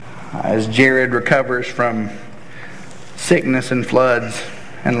as Jared recovers from sickness and floods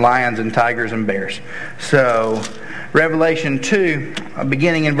and lions and tigers and bears. So, Revelation 2,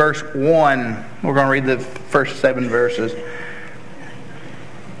 beginning in verse 1, we're going to read the first 7 verses.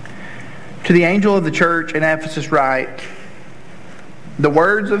 To the angel of the church in Ephesus write, the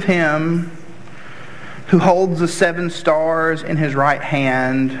words of him who holds the 7 stars in his right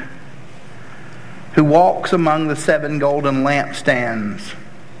hand, who walks among the 7 golden lampstands.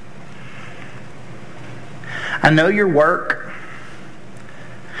 I know your work,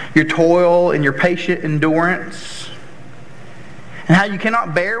 your toil and your patient endurance, and how you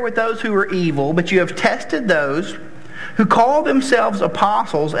cannot bear with those who are evil, but you have tested those who call themselves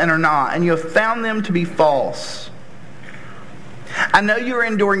apostles and are not, and you have found them to be false. I know you are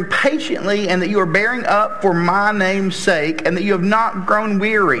enduring patiently, and that you are bearing up for my name's sake, and that you have not grown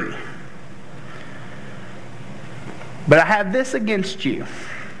weary. But I have this against you.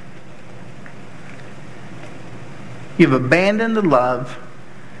 You've abandoned the love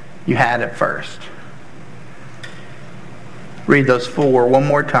you had at first. Read those 4 one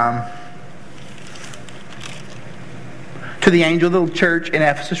more time. To the angel of the church in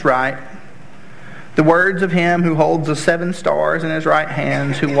Ephesus write, the words of him who holds the 7 stars in his right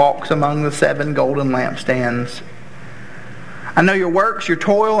hand, who walks among the 7 golden lampstands. I know your works, your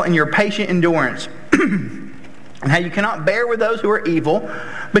toil, and your patient endurance, and how you cannot bear with those who are evil,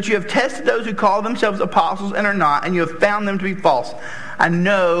 but you have tested those who call themselves apostles and are not, and you have found them to be false. I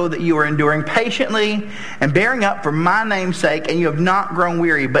know that you are enduring patiently and bearing up for my name's sake, and you have not grown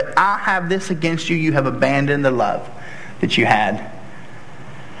weary. But I have this against you: you have abandoned the love that you had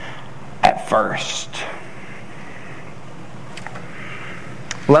at first.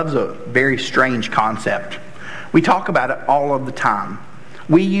 Love's a very strange concept. We talk about it all of the time.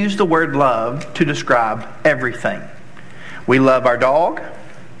 We use the word love to describe everything. We love our dog.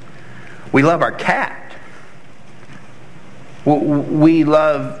 We love our cat. We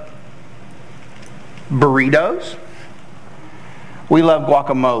love burritos. We love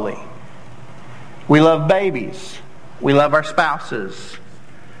guacamole. We love babies. We love our spouses.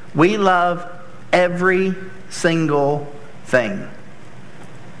 We love every single thing.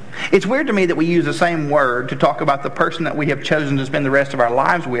 It's weird to me that we use the same word to talk about the person that we have chosen to spend the rest of our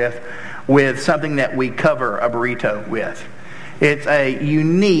lives with something that we cover a burrito with. It's a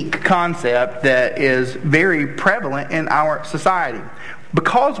unique concept that is very prevalent in our society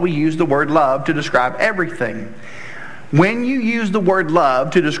because we use the word love to describe everything. When you use the word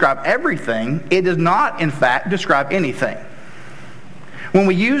love to describe everything, it does not, in fact, describe anything. When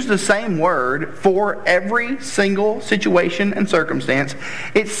we use the same word for every single situation and circumstance,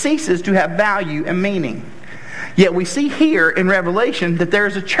 it ceases to have value and meaning. Yet we see here in Revelation that there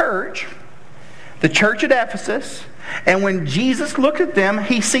is a church, the church at Ephesus, and when Jesus looks at them,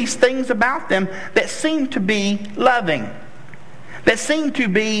 he sees things about them that seem to be loving, that seem to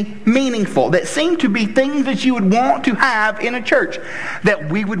be meaningful, that seem to be things that you would want to have in a church, that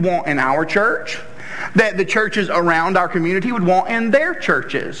we would want in our church, that the churches around our community would want in their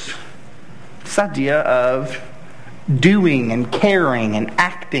churches. This idea of doing and caring and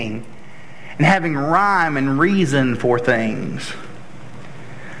acting and having rhyme and reason for things.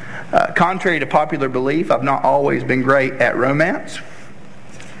 Contrary to popular belief, I've not always been great at romance.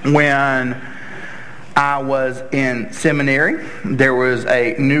 When I was in seminary, there was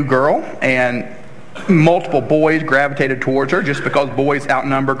a new girl, and multiple boys gravitated towards her just because boys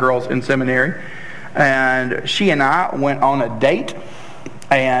outnumber girls in seminary. And she and I went on a date,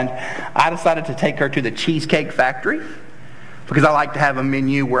 and I decided to take her to the Cheesecake Factory because I like to have a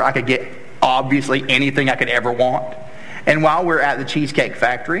menu where I could get obviously anything I could ever want. And while we're at the Cheesecake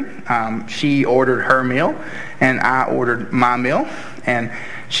Factory, she ordered her meal, and I ordered my meal, and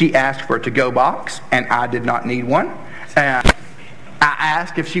she asked for a to-go box, and I did not need one. And I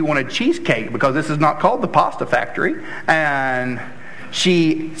asked if she wanted cheesecake because this is not called the Pasta Factory, and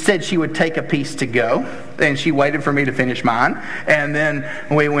she said she would take a piece to go, and she waited for me to finish mine. And then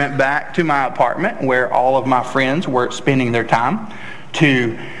we went back to my apartment where all of my friends were spending their time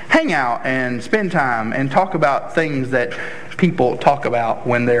to hang out and spend time and talk about things that people talk about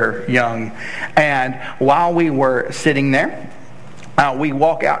when they're young. And while we were sitting there, we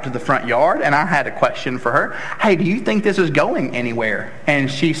walk out to the front yard, and I had a question for her. Hey, do you think this is going anywhere? And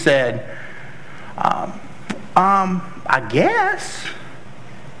she said, I guess.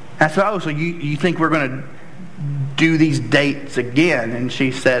 I said, oh, so you think we're going to do these dates again? And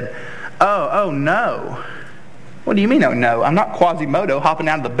she said, oh no. What do you mean, oh no? I'm not Quasimodo hopping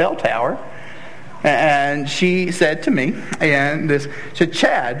out of the bell tower. And she said to me, she said,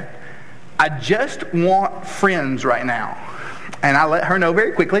 Chad, I just want friends right now. And I let her know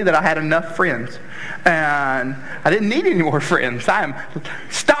very quickly that I had enough friends. And I didn't need any more friends. I am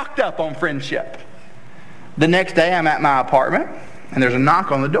stocked up on friendship. The next day I'm at my apartment, and there's a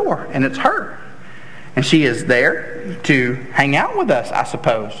knock on the door, and it's her. And she is there to hang out with us, I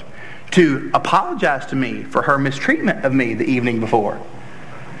suppose, to apologize to me for her mistreatment of me the evening before.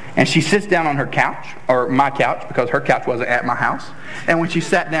 And she sits down on her couch, or my couch, because her couch wasn't at my house. And when she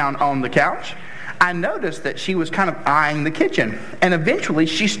sat down on the couch, I noticed that she was kind of eyeing the kitchen. And eventually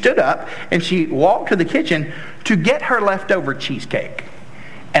she stood up and she walked to the kitchen to get her leftover cheesecake.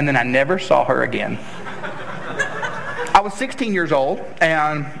 And then I never saw her again. I was 16 years old,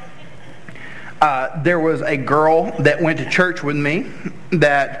 and there was a girl that went to church with me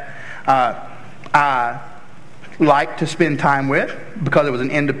that I liked to spend time with because it was an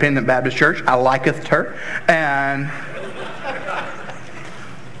independent Baptist church. I liketh her. And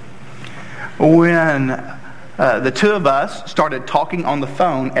when the two of us started talking on the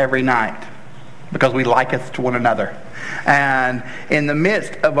phone every night because we liketh to one another. And in the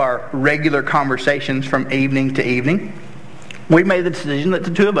midst of our regular conversations from evening to evening, we made the decision that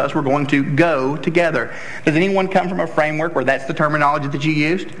the two of us were going to go together. Does anyone come from a framework where that's the terminology that you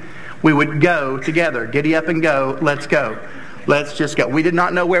used? We would go together. Giddy up and go. Let's go. Let's just go. We did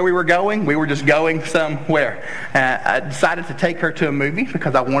not know where we were going. We were just going somewhere. I decided to take her to a movie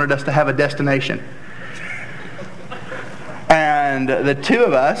because I wanted us to have a destination. And the two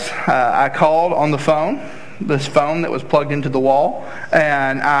of us, I called on the phone, this phone that was plugged into the wall,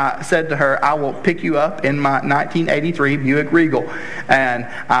 and I said to her, I will pick you up in my 1983 Buick Regal. And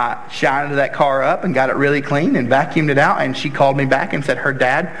I shined that car up and got it really clean and vacuumed it out, and she called me back and said her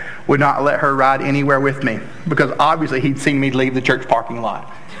dad would not let her ride anywhere with me because obviously he'd seen me leave the church parking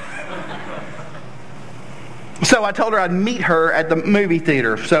lot. So I told her I'd meet her at the movie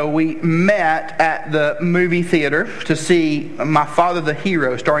theater. So we met at the movie theater to see My Father the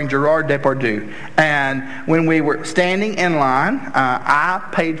Hero starring Gerard Depardieu. And when we were standing in line, I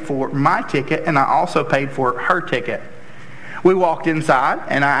paid for my ticket and I also paid for her ticket. We walked inside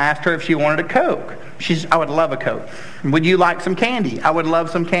and I asked her if she wanted a Coke. She said, I would love a Coke. Would you like some candy? I would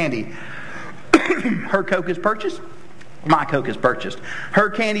love some candy. Her Coke is purchased. My Coke is purchased.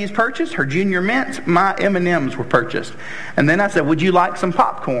 Her candy is purchased. Her Junior Mints, my M&Ms were purchased. And then I said, would you like some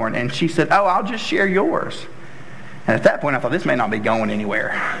popcorn? And she said, oh, I'll just share yours. And at that point I thought, this may not be going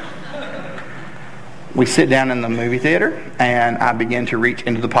anywhere. We sit down in the movie theater and I began to reach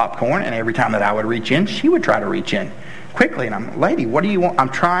into the popcorn, and every time that I would reach in, she would try to reach in quickly. And I'm, lady, what do you want? I'm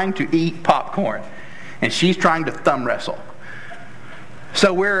trying to eat popcorn. And she's trying to thumb wrestle.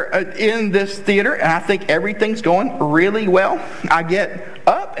 So we're in this theater, and I think everything's going really well. I get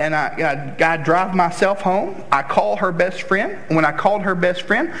up, and I drive myself home. I call her best friend. And when I called her best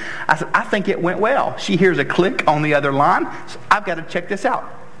friend, I said, I think it went well. She hears a click on the other line. So I've got to check this out.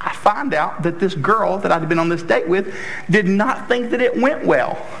 I find out that this girl that I'd been on this date with did not think that it went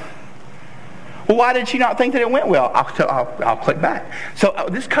well. Well, why did she not think that it went well? I'll click back. So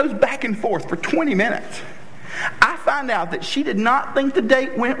this goes back and forth for 20 minutes. I find out that she did not think the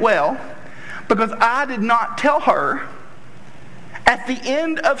date went well because I did not tell her at the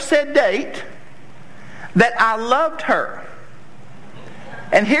end of said date that I loved her.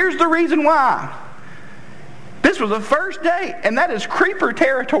 And here's the reason why. This was a first date, and that is creeper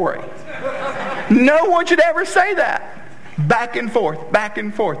territory. No one should ever say that. Back and forth, back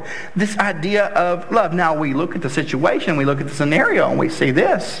and forth. This idea of love. Now we look at the situation, we look at the scenario, and we see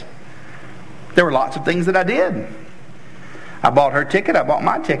this. There were lots of things that I did. I bought her ticket, I bought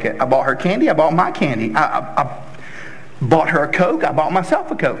my ticket. I bought her candy, I bought my candy. I bought her a Coke, I bought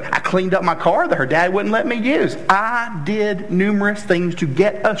myself a Coke. I cleaned up my car that her dad wouldn't let me use. I did numerous things to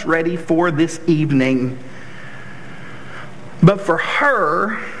get us ready for this evening. But for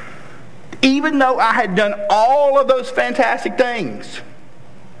her, even though I had done all of those fantastic things,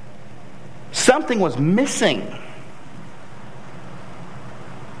 something was missing.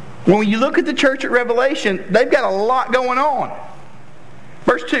 When you look at the church at Revelation, they've got a lot going on.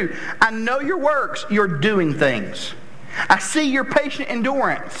 Verse 2, I know your works, you're doing things. I see your patient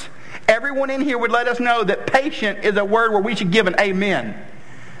endurance. Everyone in here would let us know that patient is a word where we should give an amen.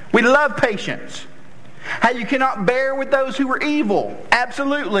 We love patience. How you cannot bear with those who are evil.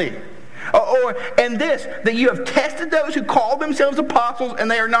 Absolutely. And this, that you have tested those who call themselves apostles and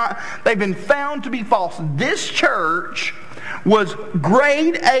they are not, they've been found to be false. This church was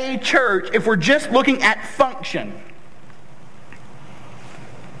grade A church if we're just looking at function.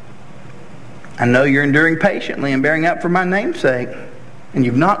 I know you're enduring patiently and bearing up for my name's sake, and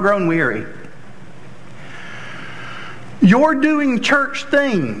you've not grown weary. You're doing church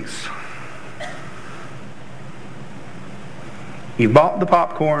things. You bought the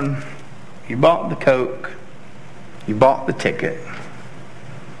popcorn, you bought the Coke, you bought the ticket,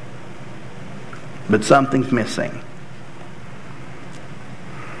 but something's missing.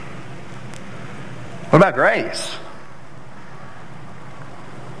 What about grace?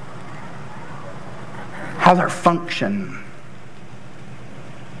 How's our function?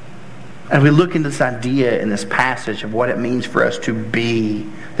 As we look into this idea in this passage of what it means for us to be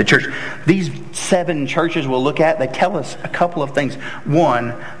the church, these 7 churches we'll look at, they tell us a couple of things.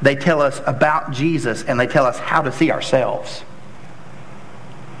 One, they tell us about Jesus and they tell us how to see ourselves.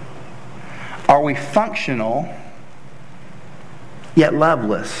 Are we functional yet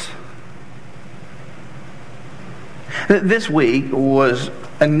loveless? This week was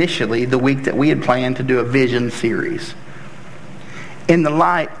initially the week that we had planned to do a vision series. In the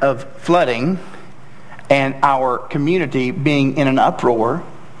light of flooding and our community being in an uproar,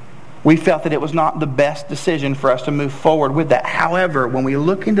 we felt that it was not the best decision for us to move forward with that. However, when we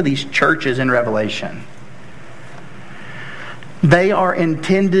look into these churches in Revelation, they are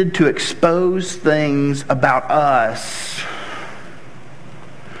intended to expose things about us,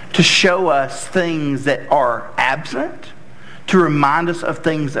 to show us things that are absent, to remind us of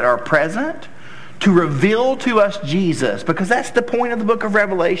things that are present, to reveal to us Jesus, because that's the point of the book of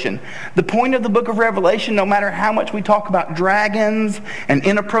Revelation. The point of the book of Revelation, no matter how much we talk about dragons and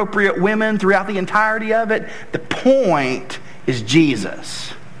inappropriate women throughout the entirety of it, the point is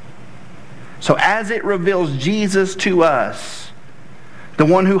Jesus. So as it reveals Jesus to us, the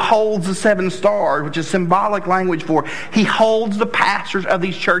one who holds the 7 stars, which is symbolic language for, he holds the pastors of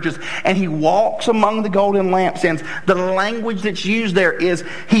these churches and he walks among the golden lampstands. The language that's used there is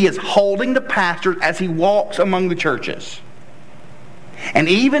he is holding the pastors as he walks among the churches. And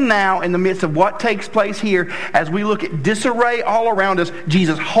even now, in the midst of what takes place here, as we look at disarray all around us,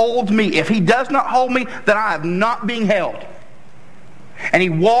 Jesus holds me. If he does not hold me, then I am not being held. And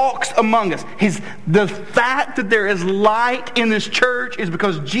he walks among us. The fact that there is light in this church is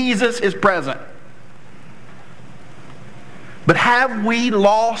because Jesus is present. But have we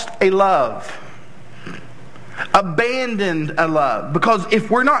lost a love? Abandoned a love? Because if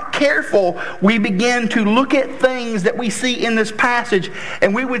we're not careful, we begin to look at things that we see in this passage,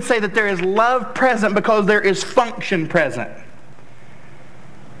 and we would say that there is love present because there is function present.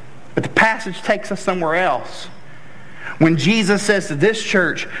 But the passage takes us somewhere else. When Jesus says to this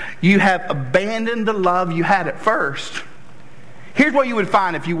church, you have abandoned the love you had at first. Here's what you would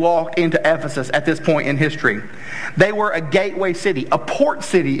find if you walked into Ephesus at this point in history. They were a gateway city, a port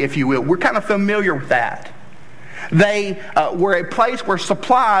city, if you will. We're kind of familiar with that. They were a place where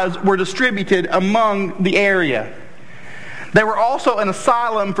supplies were distributed among the area. They were also an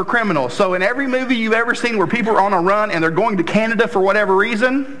asylum for criminals. So in every movie you've ever seen where people are on a run and they're going to Canada for whatever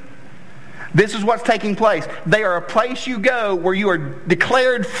reason, this is what's taking place. They are a place you go where you are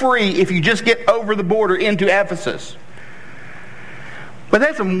declared free if you just get over the border into Ephesus. But they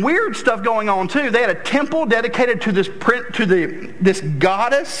had some weird stuff going on too. They had a temple dedicated to this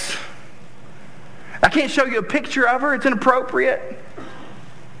goddess. I can't show you a picture of her. It's inappropriate.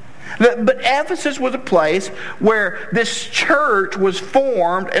 But Ephesus was a place where this church was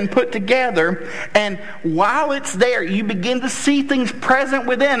formed and put together. And while it's there, you begin to see things present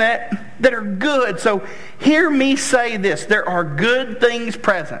within it that are good. So hear me say this. There are good things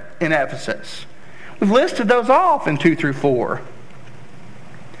present in Ephesus. We've listed those off in 2 through 4.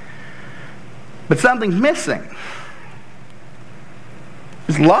 But something's missing.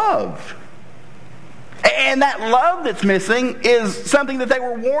 It's love. And that love that's missing is something that they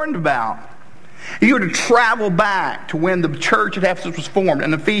were warned about. If you were to travel back to when the church at Ephesus was formed,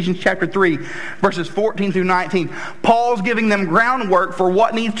 in Ephesians chapter 3, verses 14 through 19, Paul's giving them groundwork for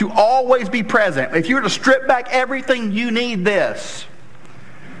what needs to always be present. If you were to strip back everything, you need this.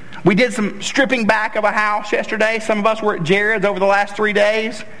 We did some stripping back of a house yesterday. Some of us were at Jared's over the last 3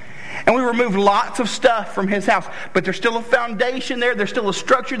 days. And we removed lots of stuff from his house. But there's still a foundation there. There's still a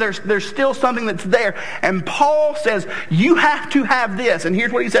structure. There's still something that's there. And Paul says, you have to have this. And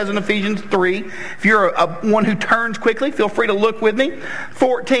here's what he says in Ephesians 3. If you're one who turns quickly, feel free to look with me.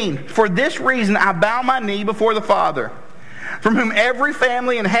 14. For this reason I bow my knee before the Father, from whom every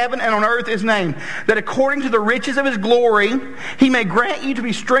family in heaven and on earth is named, that according to the riches of his glory, he may grant you to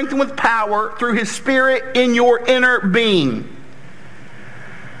be strengthened with power through his Spirit in your inner being,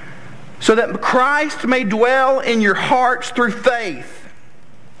 so that Christ may dwell in your hearts through faith,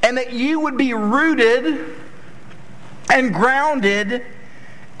 and that you would be rooted and grounded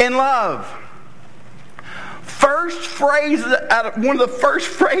in love. One of the first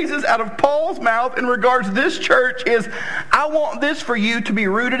phrases out of Paul's mouth in regards to this church is, I want this for you to be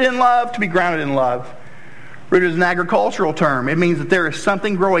rooted in love, to be grounded in love. Rooted is an agricultural term. It means that there is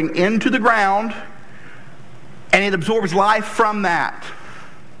something growing into the ground and it absorbs life from that.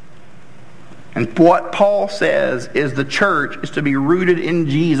 And what Paul says is the church is to be rooted in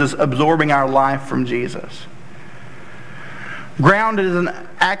Jesus, absorbing our life from Jesus. Grounded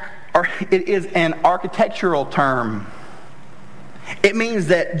is an architectural term. It means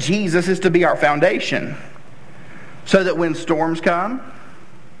that Jesus is to be our foundation, so that when storms come,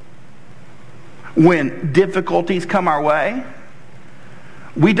 when difficulties come our way,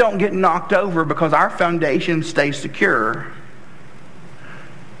 we don't get knocked over because our foundation stays secure.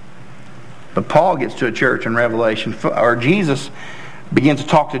 But Paul gets to a church in Revelation, or Jesus begins to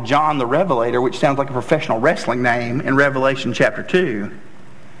talk to John the Revelator, which sounds like a professional wrestling name, in Revelation chapter 2.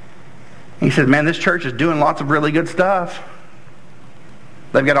 He says, man, this church is doing lots of really good stuff.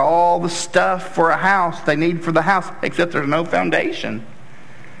 They've got all the stuff for a house they need for the house, except there's no foundation.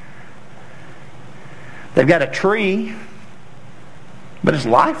 They've got a tree, but it's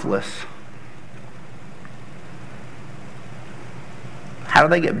lifeless. How do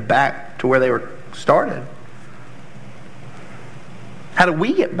they get back to where they were started? How do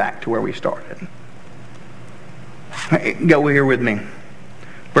we get back to where we started? Go here with me.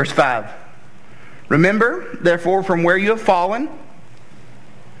 Verse 5. Remember, therefore, from where you have fallen,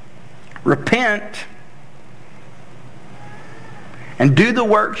 repent, and do the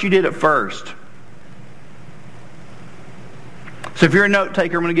works you did at first. So if you're a note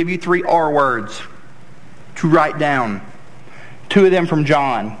taker, I'm going to give you 3 R words to write down. 2 of them from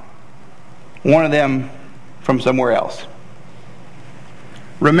John. 1 of them from somewhere else.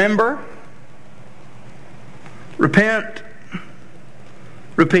 Remember, repent,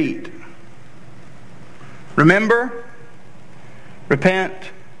 repeat. Remember, repent,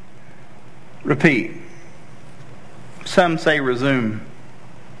 repeat. Some say resume.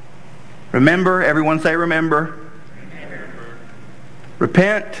 Remember, everyone say remember.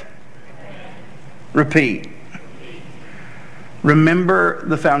 Repent, repeat. Remember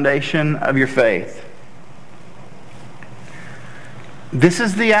the foundation of your faith. This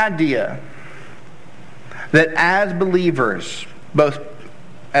is the idea that as believers, both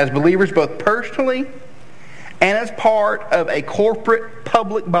personally and as part of a corporate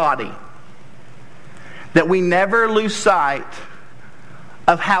public body, that we never lose sight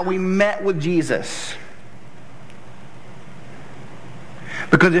of how we met with Jesus.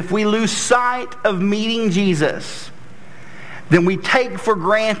 Because if we lose sight of meeting Jesus, then we take for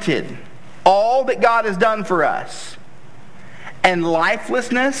granted all that God has done for us. And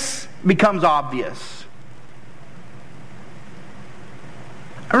lifelessness becomes obvious.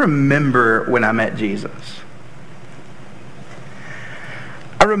 I remember when I met Jesus.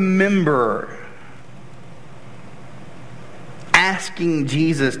 I remember asking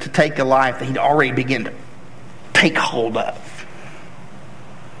Jesus to take a life that he'd already begun to take hold of.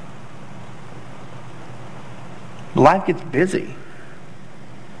 Life gets busy.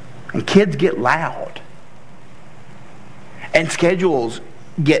 And kids get loud. And schedules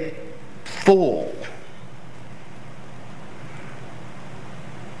get full.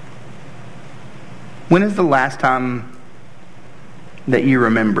 When is the last time that you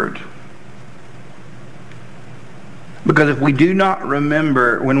remembered? Because if we do not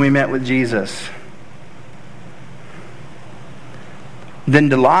remember when we met with Jesus, then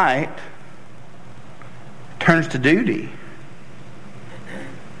delight turns to duty.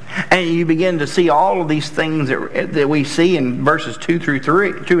 And you begin to see all of these things that we see in verses 2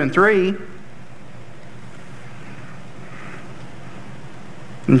 and 3.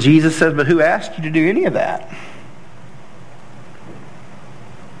 And Jesus says, but who asked you to do any of that?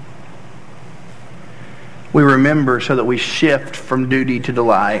 We remember so that we shift from duty to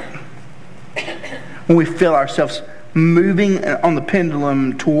delight. When we feel ourselves moving on the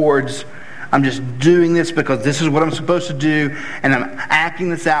pendulum towards, I'm just doing this because this is what I'm supposed to do, and I'm acting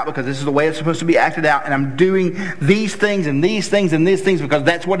this out because this is the way it's supposed to be acted out, and I'm doing these things and these things and these things because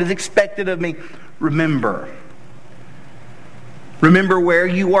that's what is expected of me. Remember. Remember where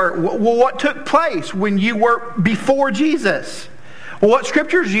you were. Well, what took place when you were before Jesus? Well, what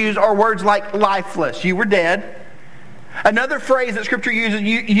scriptures use are words like lifeless. You were dead. Another phrase that scripture uses,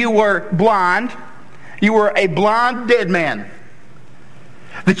 you were blind. You were a blind dead man.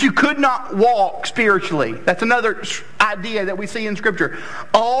 That you could not walk spiritually. That's another idea that we see in Scripture.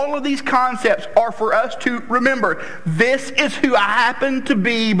 All of these concepts are for us to remember. This is who I happen to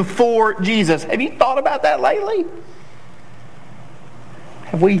be before Jesus. Have you thought about that lately?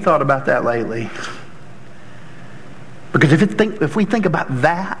 Have we thought about that lately? Because if we think about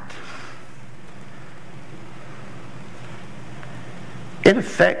that, it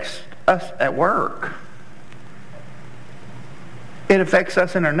affects us at work. It affects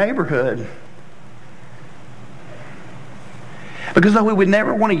us in our neighborhood. Because though we would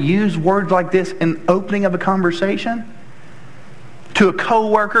never want to use words like this in opening of a conversation, to a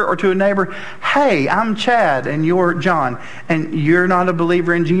coworker or to a neighbor, hey, I'm Chad and you're John, and you're not a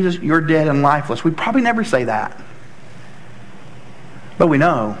believer in Jesus, you're dead and lifeless. We'd probably never say that. But we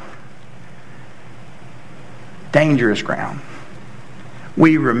know. Dangerous ground.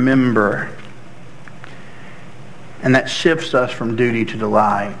 We remember. And that shifts us from duty to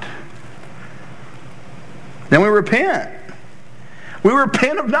delight. Then we repent. We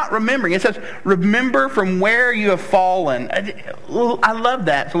repent of not remembering. It says, remember from where you have fallen. I love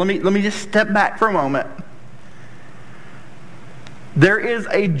that. So let me just step back for a moment. There is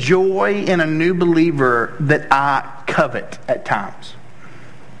a joy in a new believer that I covet at times.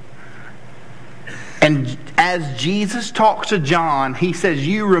 And as Jesus talks to John, he says,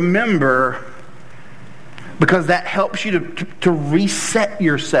 you remember, because that helps you to reset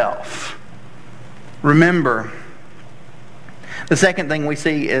yourself. Remember. The second thing we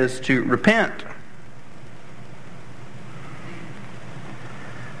see is to repent.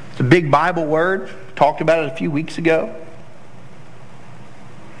 It's a big Bible word. Talked about it a few weeks ago.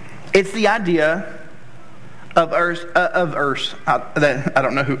 It's the idea of Urs. I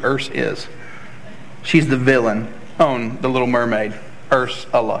don't know who Urs is. She's the villain on The Little Mermaid.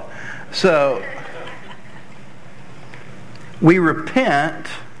 Ursula. So, we repent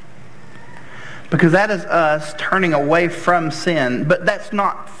because that is us turning away from sin, but that's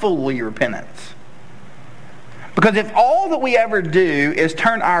not fully repentance. Because if all that we ever do is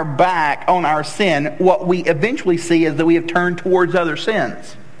turn our back on our sin, what we eventually see is that we have turned towards other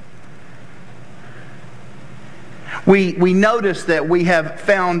sins. We notice that we have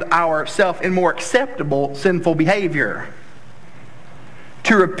found ourselves in more acceptable sinful behavior.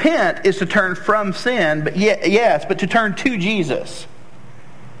 To repent is to turn from sin, but but to turn to Jesus.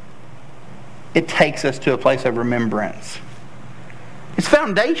 It takes us to a place of remembrance. It's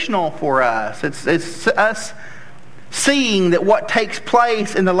foundational for us. It's us seeing that what takes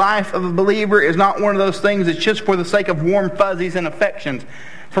place in the life of a believer is not one of those things that's just for the sake of warm fuzzies and affections.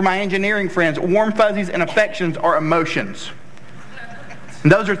 For my engineering friends, warm fuzzies and affections are emotions.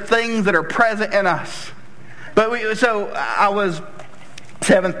 And those are things that are present in us. So I was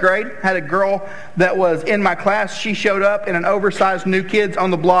 7th grade, had a girl that was in my class. She showed up in an oversized New Kids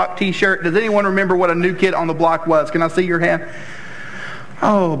on the Block t-shirt. Does anyone remember what a New Kid on the Block was? Can I see your hand?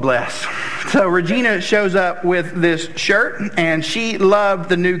 Oh, bless. So Regina shows up with this shirt, and she loved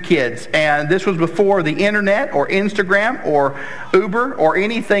the New Kids. And this was before the internet or Instagram or Uber or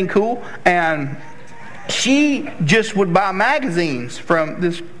anything cool. And she just would buy magazines from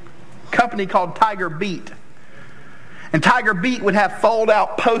this company called Tiger Beat. And Tiger Beat would have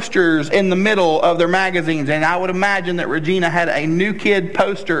fold-out posters in the middle of their magazines. And I would imagine that Regina had a New Kid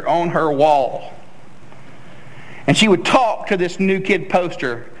poster on her wall. And she would talk to this New Kid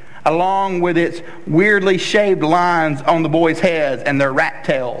poster along with its weirdly shaved lines on the boys' heads and their rat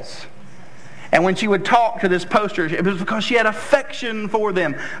tails. And when she would talk to this poster, it was because she had affection for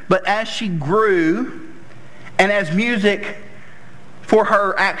them. But as she grew, and as music for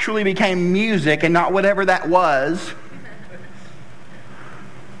her actually became music and not whatever that was,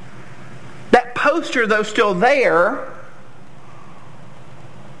 that poster, though still there,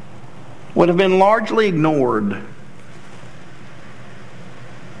 would have been largely ignored.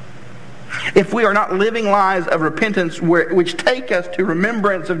 If we are not living lives of repentance which take us to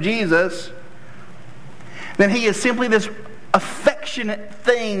remembrance of Jesus, then He is simply this affectionate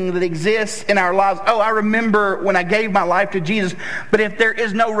thing that exists in our lives. Oh, I remember when I gave my life to Jesus. But if there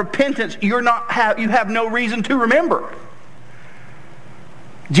is no repentance, you have no reason to remember.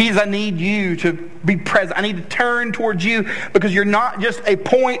 Jesus, I need you to be present. I need to turn towards you because you're not just a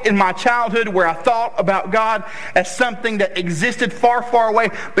point in my childhood where I thought about God as something that existed far, far away,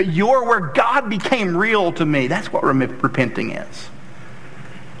 but you're where God became real to me. That's what repenting is.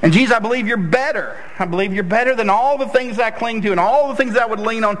 And Jesus, I believe you're better. I believe you're better than all the things that I cling to and all the things that I would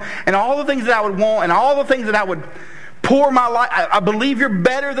lean on and all the things that I would want and all the things that I would pour my life. I believe you're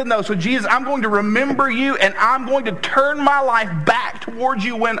better than those. So Jesus, I'm going to remember you and I'm going to turn my life back towards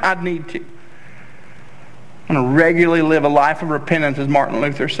you when I need to. I'm going to regularly live a life of repentance, as Martin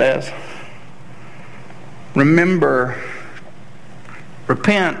Luther says. Remember.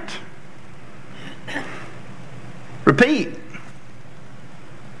 Repent. Repeat.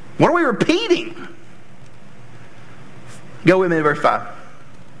 What are we repeating? Go with me to verse 5.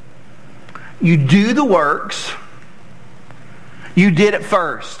 You do the works you did at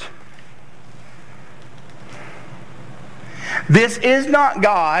first. This is not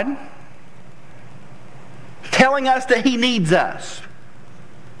God telling us that He needs us.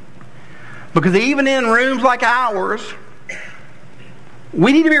 Because even in rooms like ours,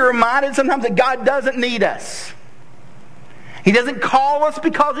 we need to be reminded sometimes that God doesn't need us. He doesn't call us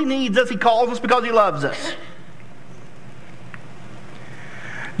because He needs us. He calls us because He loves us.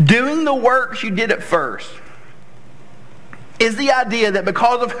 Doing the works you did at first is the idea that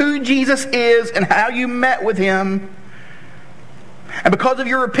because of who Jesus is and how you met with Him, and because of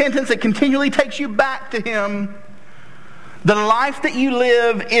your repentance that continually takes you back to Him, the life that you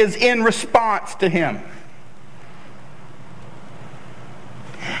live is in response to Him.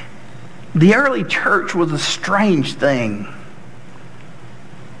 The early church was a strange thing.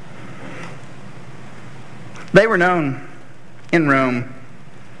 They were known in Rome.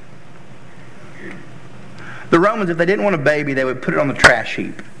 The Romans, if they didn't want a baby, they would put it on the trash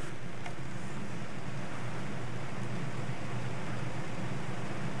heap.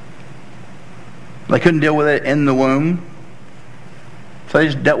 They couldn't deal with it in the womb, so they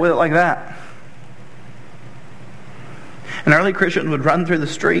just dealt with it like that. And early Christians would run through the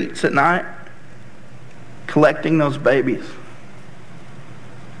streets at night collecting those babies.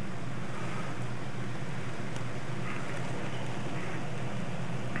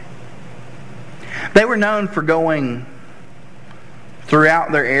 They were known for going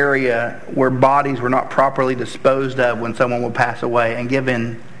throughout their area where bodies were not properly disposed of when someone would pass away, and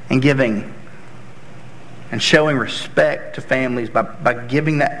giving and showing respect to families by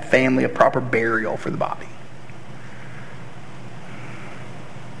giving that family a proper burial for the body.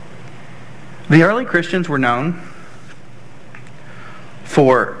 The early Christians were known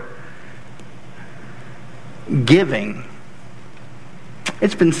for giving.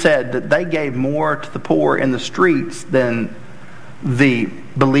 It's been said that they gave more to the poor in the streets than the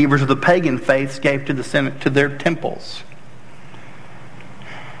believers of the pagan faiths gave to their temples.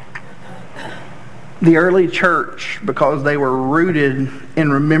 The early church, because they were rooted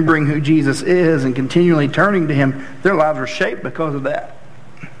in remembering who Jesus is and continually turning to Him, their lives were shaped because of that.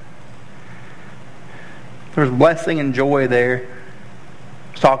 There was blessing and joy there.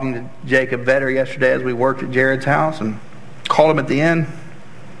 I was talking to Jacob Vetter yesterday as we worked at Jared's house, and called him at the end.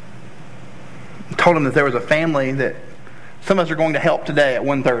 Told him that there was a family that some of us are going to help today at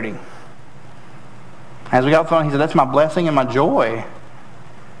 1:30. As we got off the phone, he said, "That's my blessing and my joy."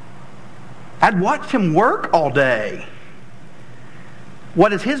 I'd watched him work all day.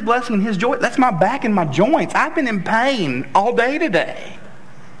 What is his blessing and his joy? That's my back and my joints. I've been in pain all day today.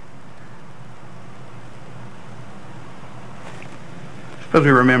 Suppose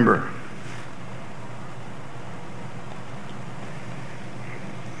we remember.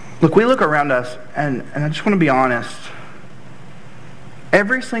 Look, we look around us, and I just want to be honest.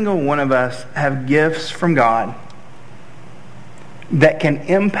 Every single one of us have gifts from God that can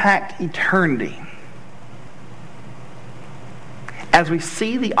impact eternity as we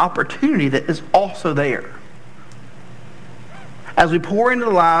see the opportunity that is also there. As we pour into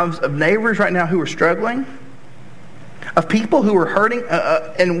the lives of neighbors right now who are struggling, of people who are hurting,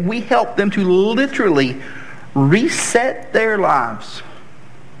 and we help them to literally reset their lives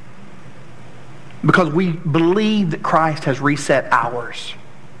because we believe that Christ has reset ours.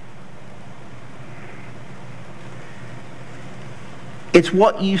 It's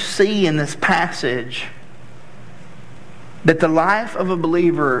what you see in this passage, that the life of a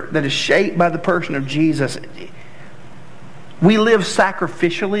believer that is shaped by the person of Jesus, we live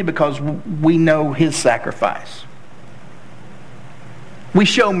sacrificially because we know His sacrifice. We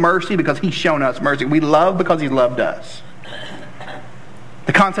show mercy because He's shown us mercy. We love because He loved us.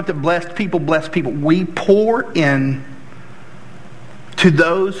 The concept of blessed people. We pour in to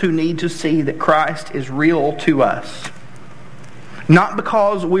those who need to see that Christ is real to us. Not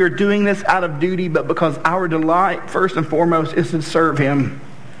because we are doing this out of duty, but because our delight, first and foremost, is to serve Him.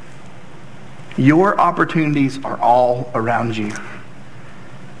 Your opportunities are all around you.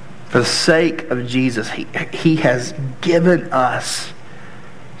 For the sake of Jesus, He has given us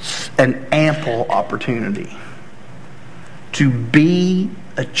an ample opportunity to be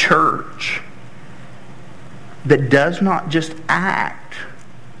a church that does not just act,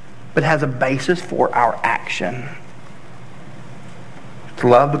 but has a basis for our action. To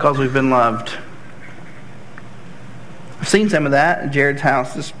love because we've been loved. I've seen some of that at Jared's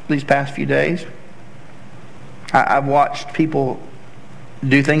house these past few days. I've watched people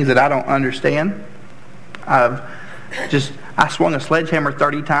do things that I don't understand. I swung a sledgehammer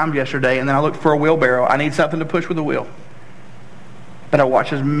 30 times yesterday, and then I looked for a wheelbarrow. I need something to push with a wheel. But I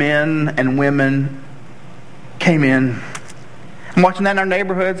watched as men and women came in. I'm watching that in our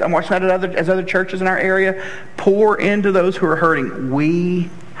neighborhoods. I'm watching that as other churches in our area pour into those who are hurting. We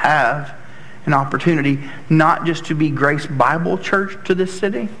have an opportunity not just to be Grace Bible Church to this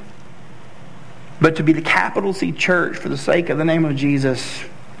city, but to be the capital C church for the sake of the name of Jesus,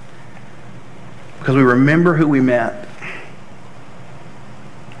 because we remember who we met.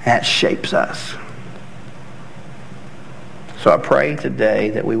 That shapes us. So I pray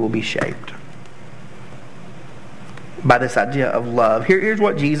today that we will be shaped by this idea of love. Here's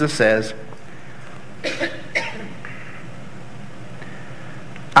what Jesus says.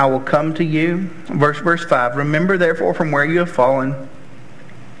 I will come to you. Verse 5. Remember therefore from where you have fallen.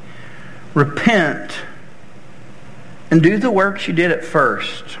 Repent and do the works you did at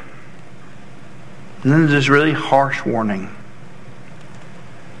first. And then there's this really harsh warning.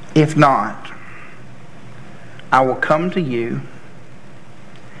 If not, I will come to you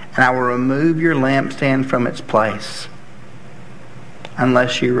and I will remove your lampstand from its place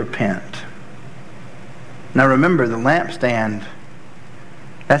unless you repent. Now remember, the lampstand,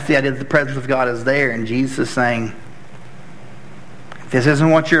 that's the idea that the presence of God is there, and Jesus is saying, if this isn't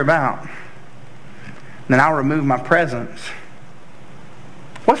what you're about, then I'll remove my presence.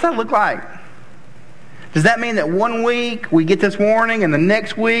 What's that look like? Does that mean that one week we get this warning and the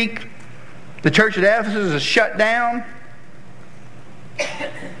next week the church at Ephesus is shut down?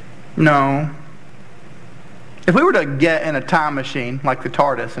 No. If we were to get in a time machine like the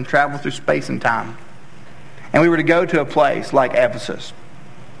TARDIS and travel through space and time, and we were to go to a place like Ephesus,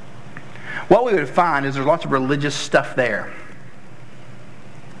 what we would find is there's lots of religious stuff there.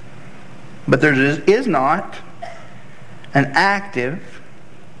 But there is not an active,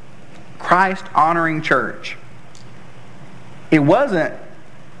 Christ-honoring church. It wasn't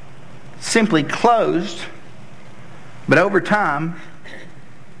simply closed, but over time,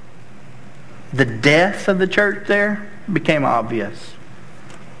 the death of the church there became obvious.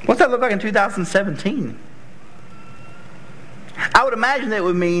 What's that look like in 2017? I would imagine that it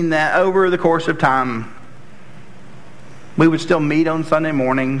would mean that over the course of time, we would still meet on Sunday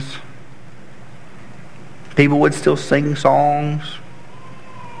mornings. People would still sing songs.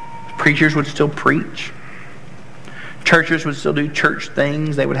 Preachers would still preach. Churches would still do church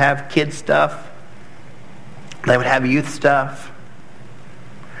things. They would have kids stuff. They would have youth stuff.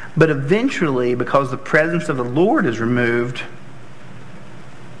 But eventually, because the presence of the Lord is removed,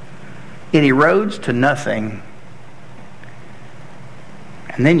 it erodes to nothing.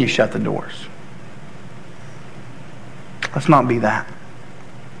 And then you shut the doors. Let's not be that.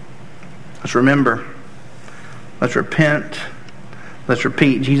 Let's remember. Let's repent. Let's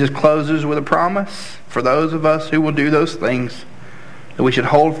repeat. Jesus closes with a promise for those of us who will do those things that we should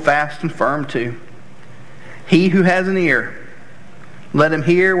hold fast and firm to. He who has an ear, let him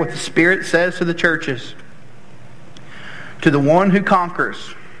hear what the Spirit says to the churches. To the one who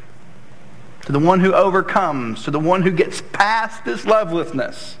conquers, to the one who overcomes, to the one who gets past this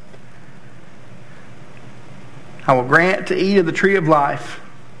lovelessness, I will grant to eat of the tree of life,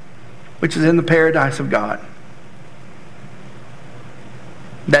 which is in the paradise of God.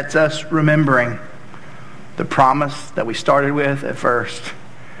 That's us remembering the promise that we started with at first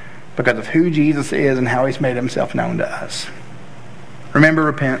because of who Jesus is and how He's made Himself known to us. Remember,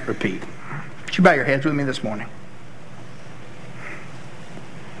 repent, repeat. Would you bow your heads with me this morning?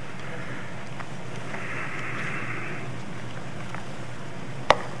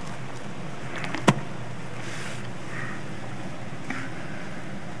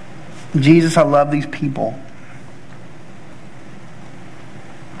 Jesus, I love these people.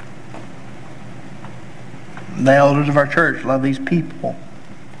 The elders of our church love these people.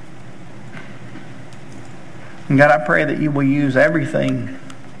 And God, I pray that you will use everything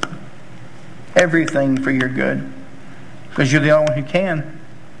for your good, because you're the only one who can.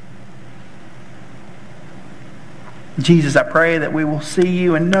 Jesus, I pray that we will see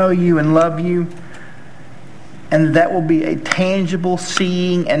you and know you and love you, and that will be a tangible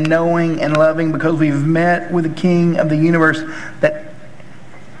seeing and knowing and loving because we've met with the King of the universe that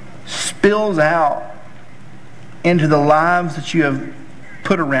spills out into the lives that you have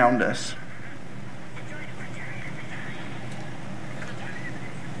put around us.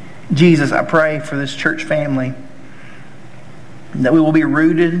 Jesus, I pray for this church family that we will be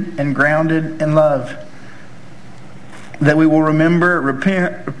rooted and grounded in love. That we will remember,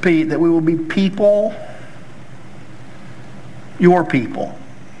 repent, repeat, that we will be people, your people,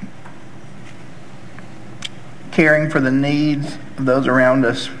 caring for the needs of those around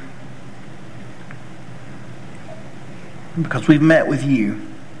us. Because we've met with you.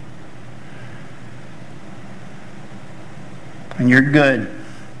 And you're good.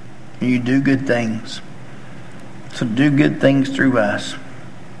 And you do good things. So do good things through us.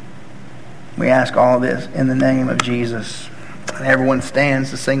 We ask all this in the name of Jesus. And everyone stands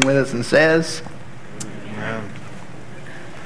to sing with us and says,